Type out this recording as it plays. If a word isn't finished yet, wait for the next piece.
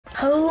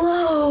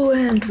Hello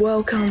and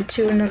welcome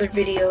to another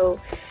video.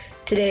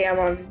 Today I'm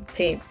on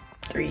Paint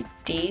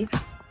 3D.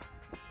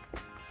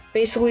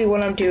 Basically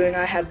what I'm doing,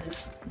 I have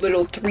this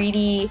little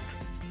 3D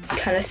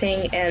kind of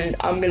thing and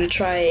I'm gonna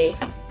try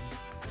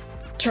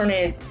turn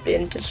it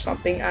into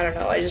something. I don't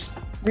know, I just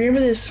remember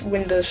this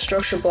when the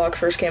structure block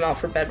first came out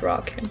for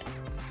Bedrock and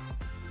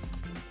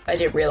I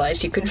didn't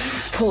realize you could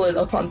pull it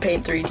up on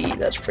Paint 3D.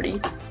 That's pretty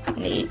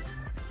neat.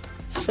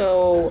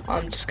 So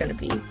I'm just gonna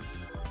be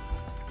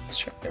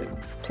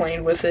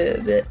playing with it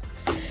a bit.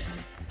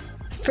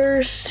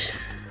 First,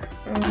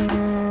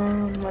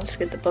 let's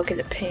get the bucket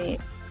of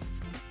paint.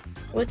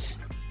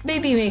 Let's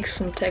maybe make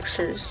some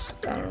textures.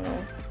 I don't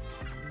know.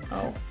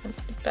 Oh,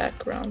 that's the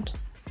background.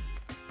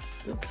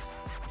 Oops.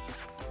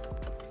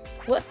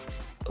 What?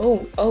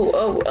 Oh,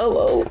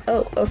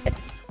 okay.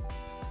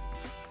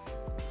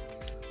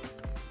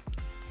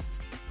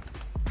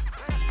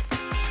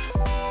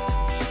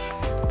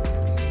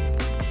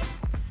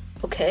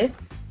 Okay.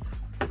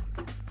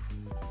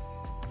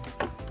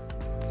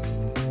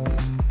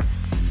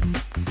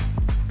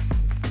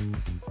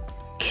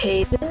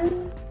 Okay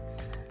then.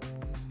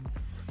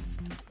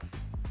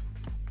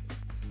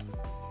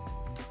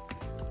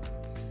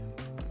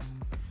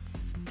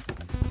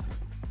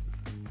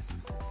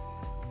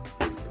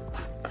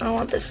 I don't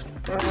want this.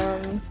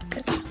 Okay.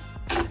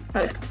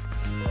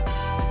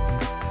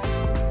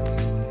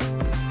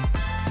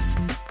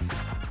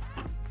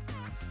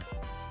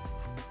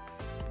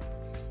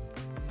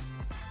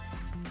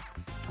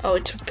 Oh,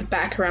 it took the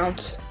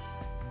background.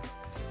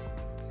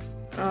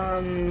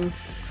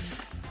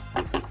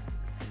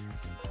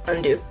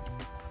 Undo.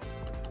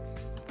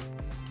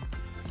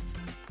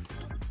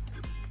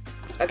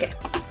 Okay.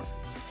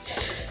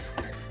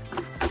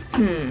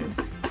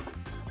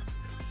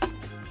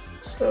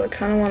 So I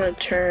kind of want to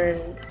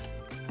turn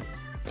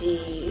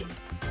the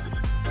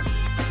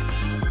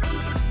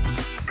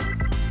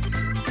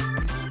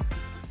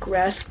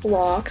grass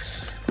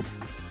blocks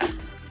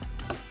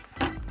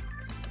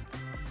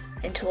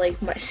into like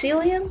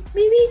mycelium,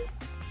 maybe?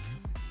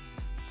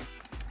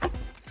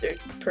 They're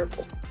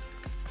purple.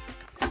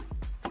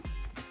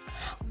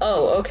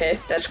 Oh, okay,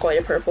 that's quite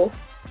a purple.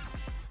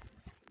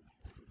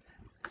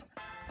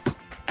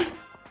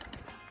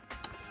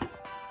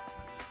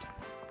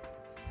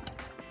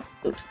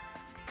 Oops.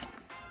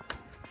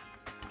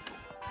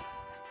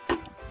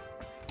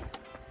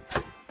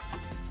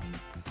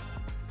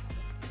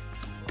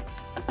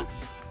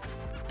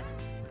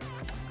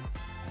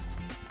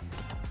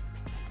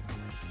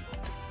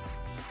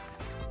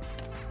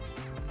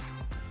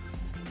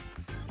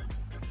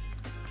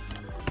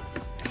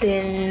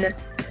 Then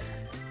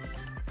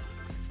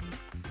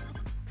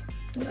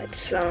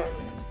let's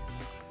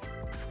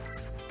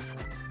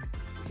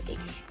make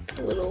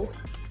a little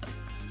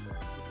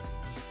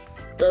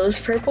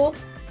those purple.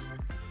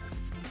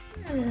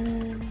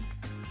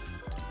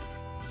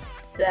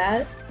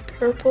 That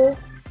purple.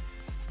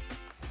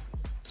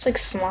 It's like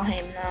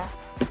slime now.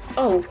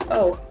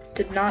 Oh,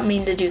 did not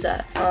mean to do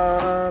that.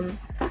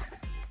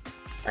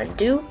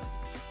 Undo.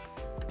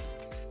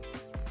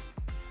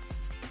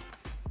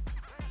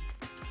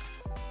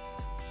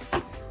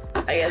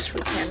 I guess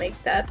we can't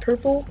make that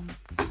purple,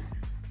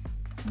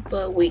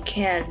 but we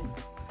can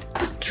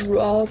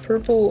draw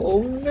purple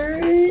over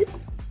it.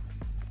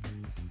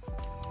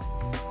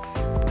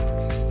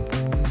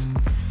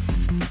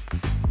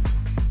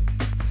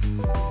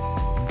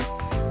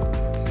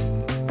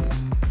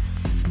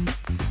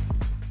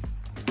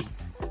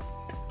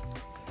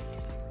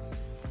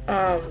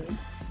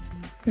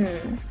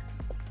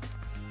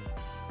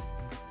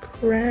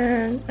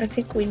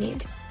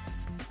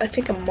 I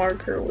think a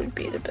marker would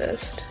be the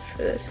best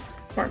for this.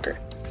 Marker.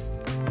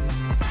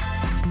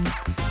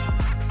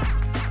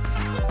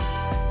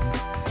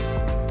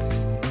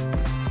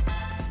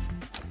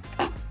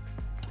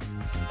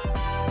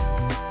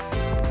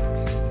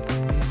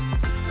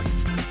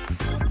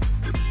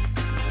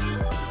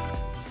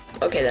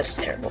 Okay, that's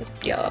terrible.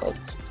 Yeah, I'll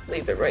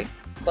leave it right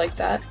like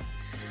that.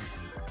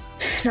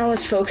 Now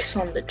let's focus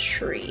on the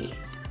tree.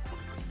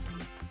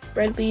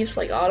 Red leaves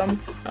like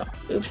autumn. Oh,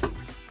 oops.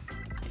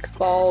 Like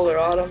fall or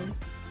autumn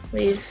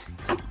leaves,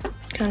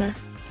 kinda.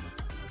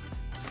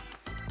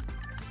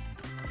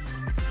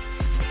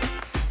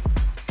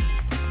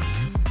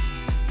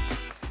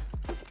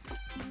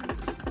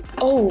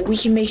 Oh, we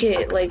can make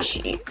it like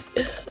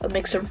a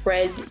mix of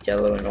red,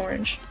 yellow, and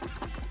orange.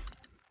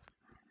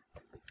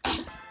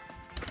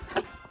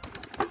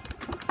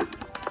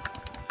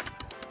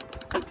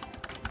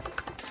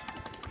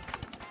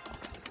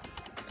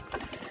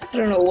 I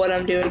don't know what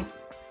I'm doing.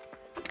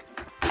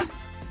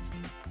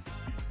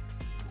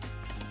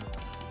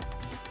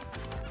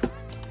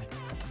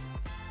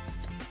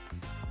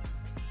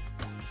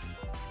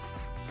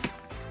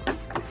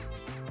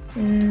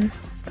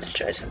 Let's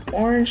try some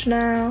orange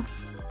now.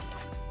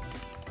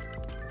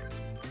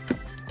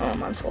 Oh,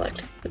 I'm on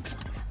select. Oops.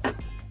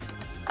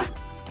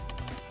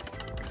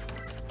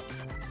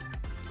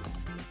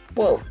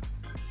 Whoa.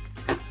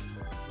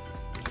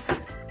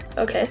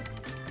 Okay.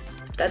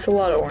 That's a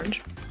lot of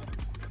orange.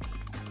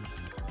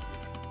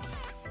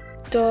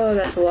 Duh,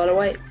 that's a lot of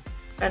white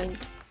and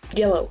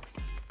yellow.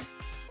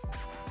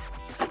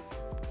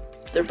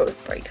 They're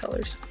both bright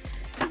colors.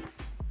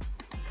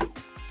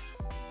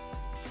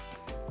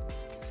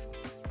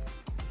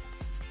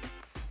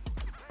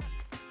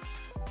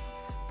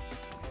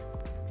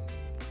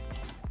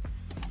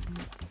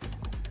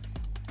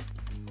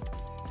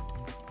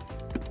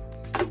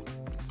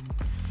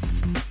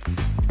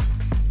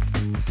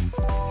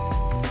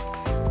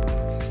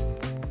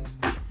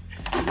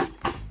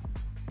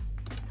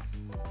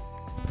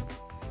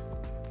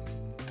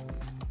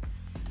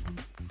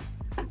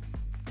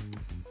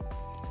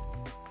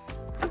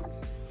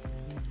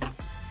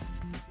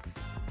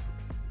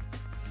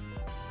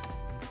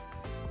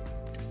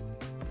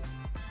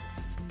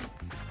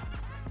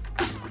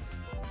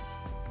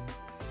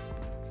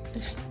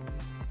 Is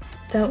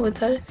that what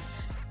that is?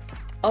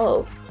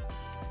 Oh.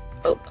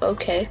 Oh,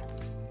 okay.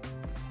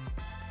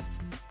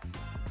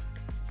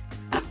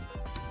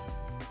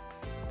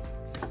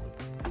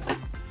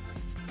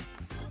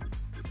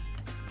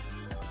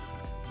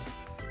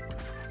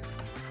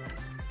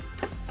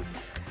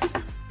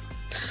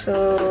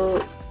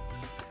 So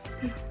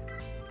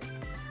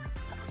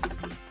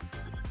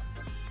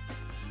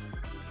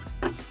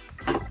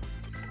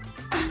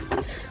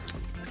let's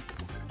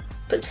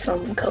put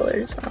some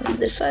colors on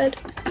this side.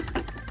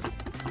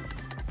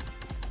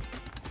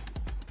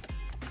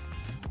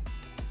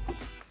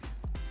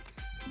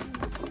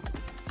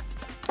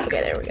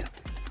 Okay, there we go.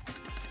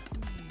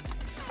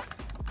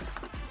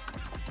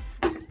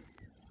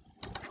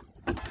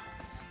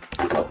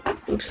 Oh,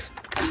 oops.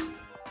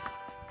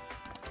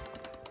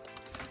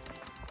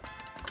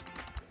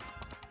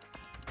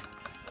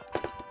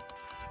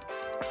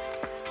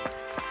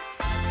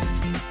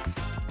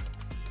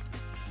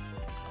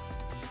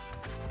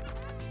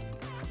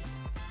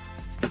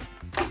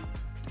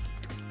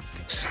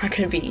 It's not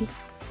gonna be,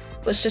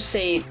 let's just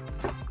say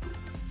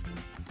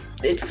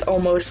it's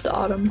almost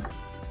autumn,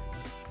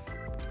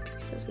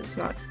 because it's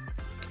not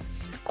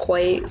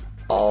quite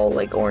all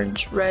like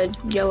orange, red,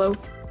 yellow.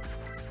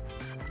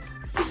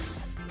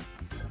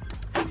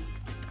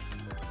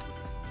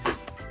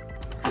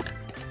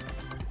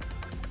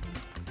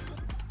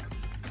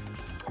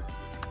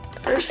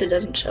 First, it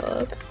doesn't show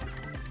up.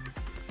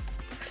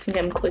 I think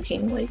I'm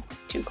clicking like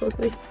too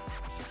quickly.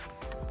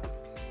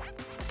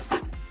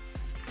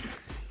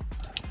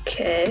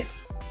 Okay.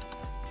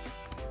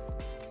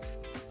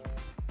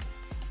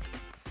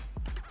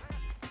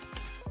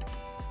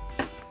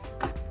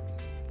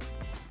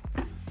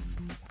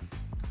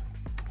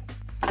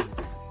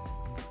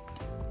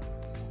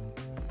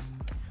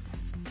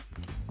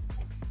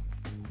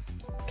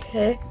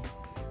 Okay.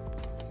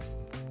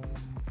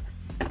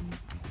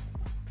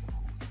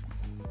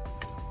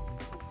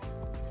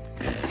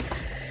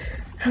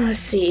 Let's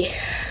see.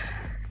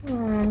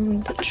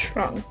 The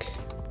trunk.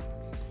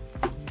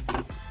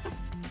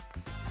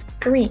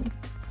 Green.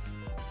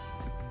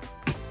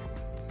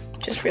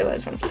 Just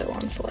realized I'm still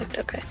on select.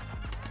 Okay.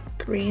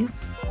 Green.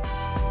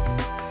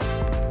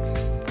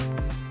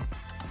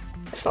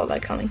 I saw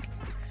that coming.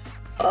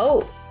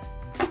 Oh.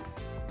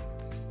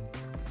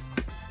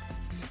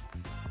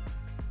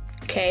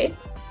 Okay.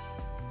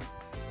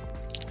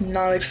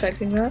 Not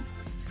expecting that.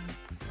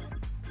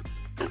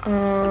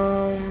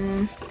 I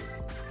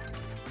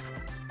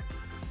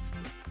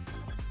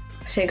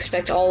didn't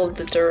expect all of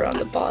the dirt on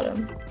the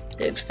bottom. I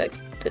didn't expect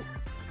the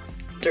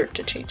dirt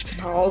to change, but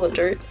not all the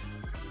dirt.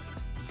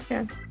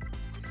 Yeah.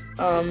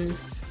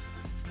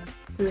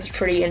 This is a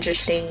pretty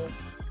interesting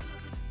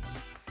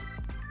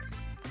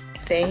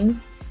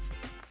thing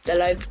that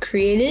I've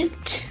created.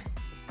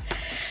 I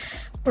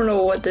don't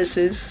know what this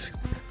is.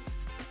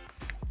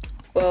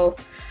 Well,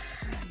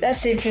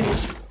 that's it for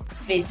this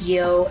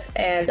video,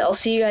 and I'll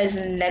see you guys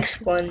in the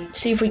next one.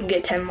 See if we can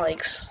get 10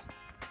 likes.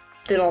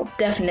 Then I'll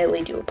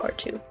definitely do a part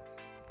 2.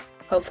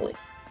 Hopefully.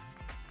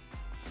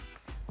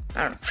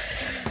 I don't know.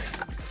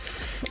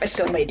 I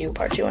still may do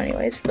part 2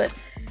 anyways, but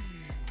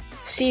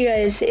see you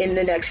guys in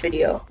the next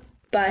video.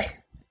 Bye.